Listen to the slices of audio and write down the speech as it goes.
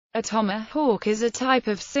A tomahawk is a type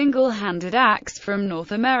of single-handed axe from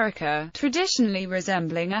North America, traditionally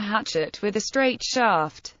resembling a hatchet with a straight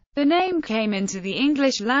shaft. The name came into the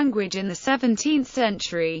English language in the 17th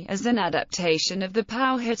century, as an adaptation of the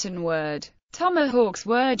Powhatan word. Tomahawks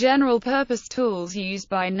were general-purpose tools used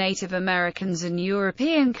by Native Americans and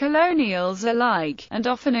European colonials alike, and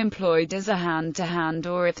often employed as a hand-to-hand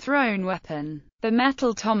or a thrown weapon. The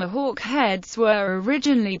metal tomahawk heads were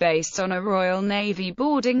originally based on a Royal Navy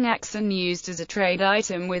boarding axe and used as a trade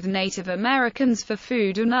item with Native Americans for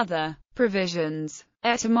food and other provisions.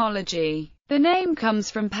 Etymology. The name comes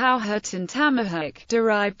from Powhatan Tomahawk,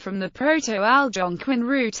 derived from the Proto-Algonquin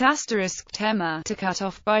root *tema, to cut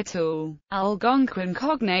off by tool. Algonquin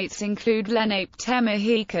cognates include Lenape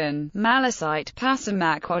Temahican, Malisite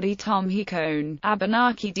Passamaquoddy Tomhicone,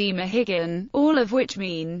 Abenaki Demahigan, all of which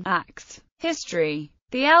mean axe. History.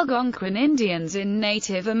 The Algonquin Indians in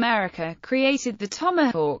Native America created the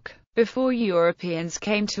tomahawk. Before Europeans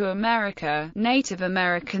came to America, Native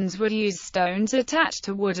Americans would use stones attached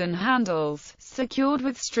to wooden handles, secured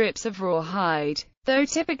with strips of rawhide. Though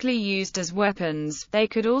typically used as weapons, they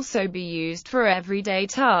could also be used for everyday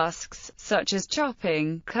tasks, such as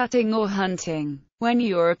chopping, cutting or hunting. When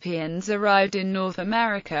Europeans arrived in North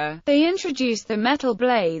America, they introduced the metal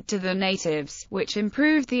blade to the natives, which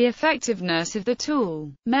improved the effectiveness of the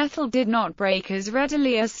tool. Metal did not break as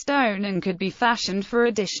readily as stone and could be fashioned for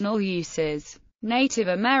additional uses. Native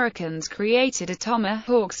Americans created a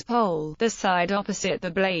tomahawk's pole, the side opposite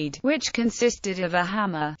the blade, which consisted of a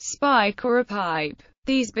hammer, spike or a pipe.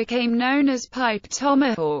 These became known as pipe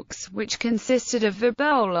tomahawks, which consisted of a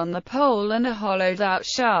bowl on the pole and a hollowed-out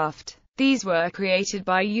shaft. These were created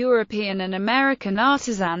by European and American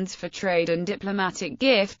artisans for trade and diplomatic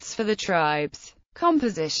gifts for the tribes.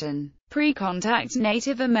 Composition. Pre-contact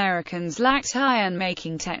Native Americans lacked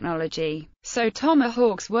iron-making technology, so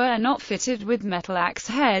tomahawks were not fitted with metal axe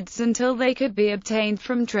heads until they could be obtained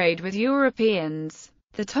from trade with Europeans.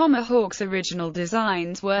 The tomahawk's original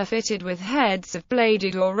designs were fitted with heads of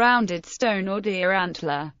bladed or rounded stone or deer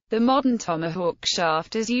antler. The modern tomahawk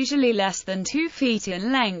shaft is usually less than 2 feet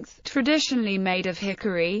in length, traditionally made of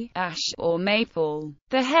hickory, ash, or maple.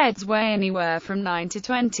 The heads weigh anywhere from 9 to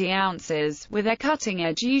 20 ounces, with a cutting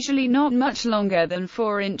edge usually not much longer than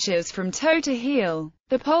 4 inches from toe to heel.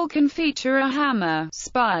 The pole can feature a hammer,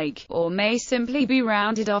 spike, or may simply be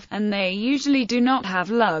rounded off, and they usually do not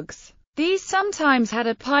have lugs. These sometimes had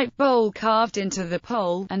a pipe bowl carved into the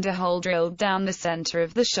pole, and a hole drilled down the center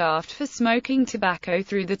of the shaft for smoking tobacco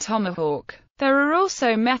through the tomahawk. There are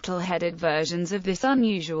also metal-headed versions of this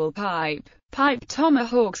unusual pipe. Pipe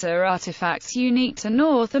tomahawks are artifacts unique to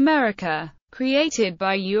North America, created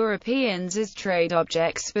by Europeans as trade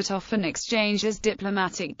objects but often exchanged as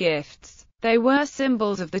diplomatic gifts. They were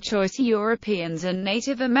symbols of the choice Europeans and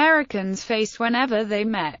Native Americans faced whenever they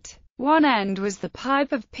met. One end was the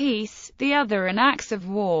pipe of peace, the other an axe of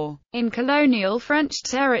war. In colonial French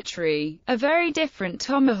territory, a very different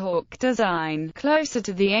tomahawk design, closer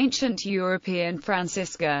to the ancient European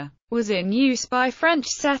Francisca, was in use by French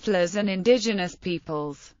settlers and indigenous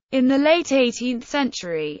peoples. In the late 18th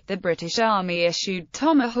century, the British Army issued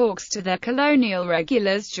tomahawks to their colonial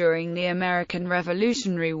regulars during the American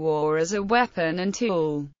Revolutionary War as a weapon and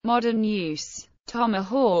tool. Modern use.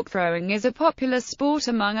 Tomahawk throwing is a popular sport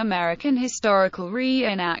among American historical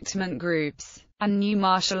reenactment groups, and new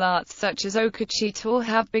martial arts such as Okachito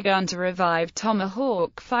have begun to revive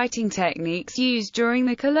tomahawk fighting techniques used during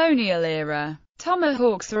the colonial era.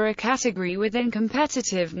 Tomahawks are a category within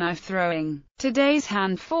competitive knife throwing. Today's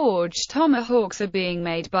hand-forged tomahawks are being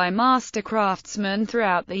made by master craftsmen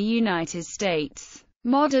throughout the United States.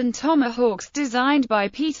 Modern tomahawks designed by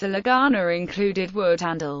Peter Lagana included wood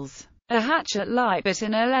handles, a hatchet-like bit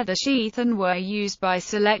in a leather sheath, and were used by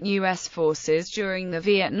select U.S. forces during the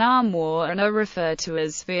Vietnam War and are referred to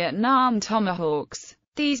as Vietnam tomahawks.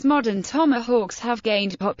 These modern tomahawks have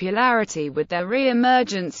gained popularity with their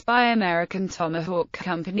re-emergence by American Tomahawk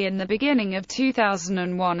Company in the beginning of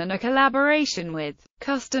 2001 and a collaboration with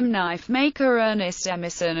custom knife maker Ernest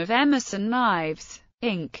Emerson of Emerson Knives,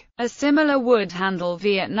 Inc. A similar wood-handle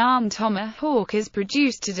Vietnam Tomahawk is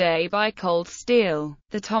produced today by Cold Steel.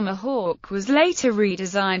 The Tomahawk was later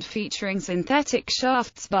redesigned featuring synthetic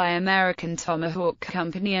shafts by American Tomahawk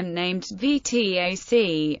Company and named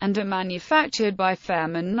VTAC, and are manufactured by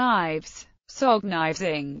Fairman Knives. SOG Knives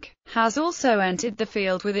Inc. has also entered the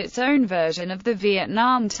field with its own version of the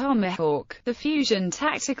Vietnam Tomahawk, the Fusion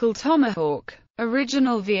Tactical Tomahawk.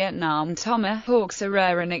 Original Vietnam tomahawks are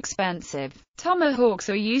rare and expensive. Tomahawks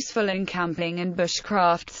are useful in camping and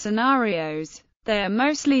bushcraft scenarios. They are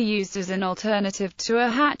mostly used as an alternative to a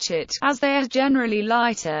hatchet, as they are generally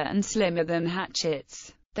lighter and slimmer than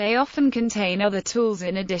hatchets. They often contain other tools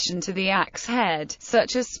in addition to the axe head,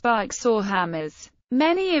 such as spikes or hammers.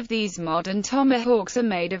 Many of these modern tomahawks are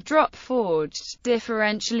made of drop-forged,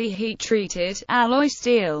 differentially heat-treated, alloy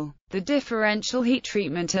steel. The differential heat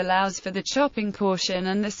treatment allows for the chopping portion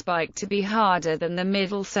and the spike to be harder than the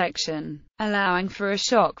middle section, allowing for a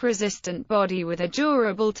shock-resistant body with a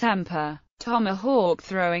durable temper. Tomahawk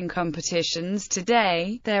throwing competitions.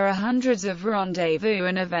 Today, there are hundreds of rendezvous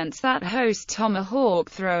and events that host tomahawk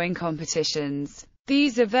throwing competitions.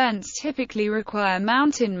 These events typically require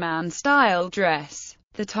mountain man-style dress.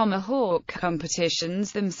 The tomahawk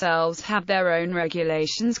competitions themselves have their own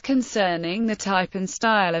regulations concerning the type and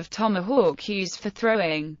style of tomahawk used for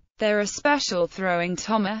throwing. There are special throwing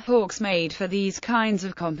tomahawks made for these kinds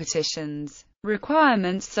of competitions.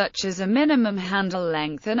 Requirements such as a minimum handle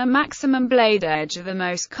length and a maximum blade edge are the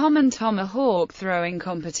most common tomahawk throwing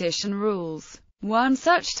competition rules. One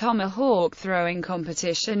such tomahawk throwing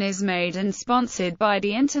competition is made and sponsored by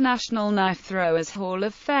the International Knife Throwers Hall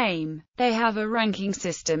of Fame. They have a ranking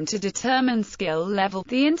system to determine skill level.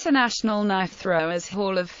 The International Knife Throwers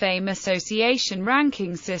Hall of Fame Association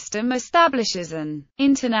ranking system establishes an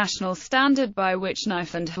international standard by which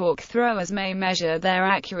knife and hawk throwers may measure their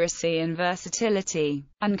accuracy and versatility,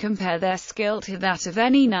 and compare their skill to that of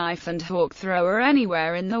any knife and hawk thrower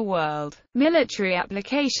anywhere in the world. Military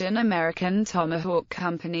application. American Tomahawk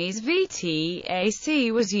Company's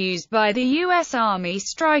VTAC was used by the U.S. Army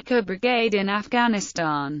Stryker Brigade in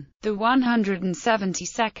Afghanistan. The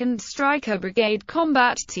 172nd Stryker Brigade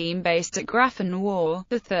combat team based at Grafton War,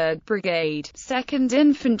 the 3rd Brigade, 2nd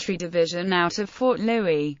Infantry Division out of Fort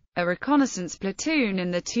Louis, a reconnaissance platoon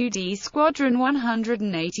in the 2D Squadron,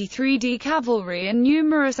 183d Cavalry and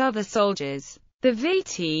numerous other soldiers. The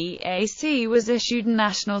VTAC was issued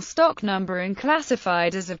national stock number and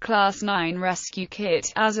classified as a Class 9 rescue kit,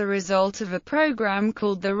 as a result of a program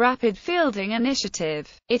called the Rapid Fielding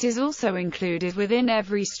Initiative. It is also included within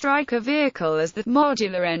every Stryker vehicle as the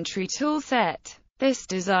modular entry tool set. This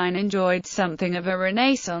design enjoyed something of a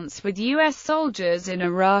renaissance with U.S. soldiers in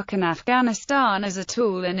Iraq and Afghanistan as a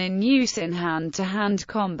tool and in use in hand-to-hand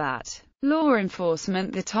combat. Law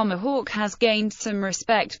enforcement. The Tomahawk has gained some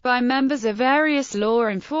respect by members of various law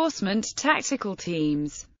enforcement tactical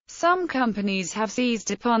teams. Some companies have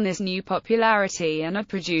seized upon this new popularity and are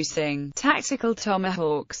producing tactical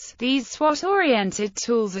tomahawks. These SWAT-oriented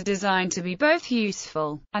tools are designed to be both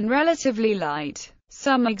useful and relatively light.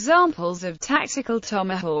 Some examples of tactical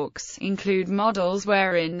tomahawks include models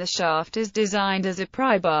wherein the shaft is designed as a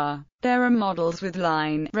pry bar. There are models with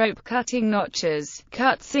line, rope cutting notches,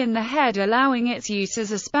 cuts in the head allowing its use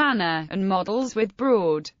as a spanner, and models with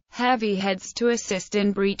broad, heavy heads to assist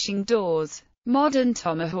in breaching doors. Modern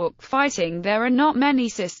tomahawk fighting. There are not many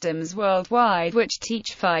systems worldwide which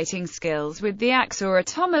teach fighting skills with the axe or a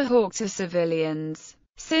tomahawk to civilians.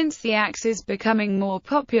 Since the axe is becoming more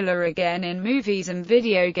popular again in movies and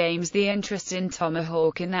video games, the interest in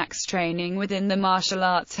tomahawk and axe training within the martial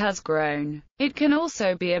arts has grown. It can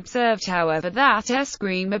also be observed, however, that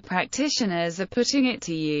eskrima practitioners are putting it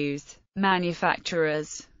to use.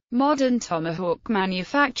 Manufacturers. Modern tomahawk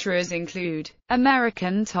manufacturers include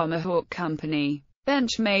American Tomahawk Company,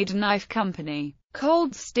 Benchmade Knife Company,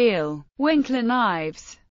 Cold Steel, Winkler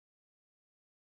Knives,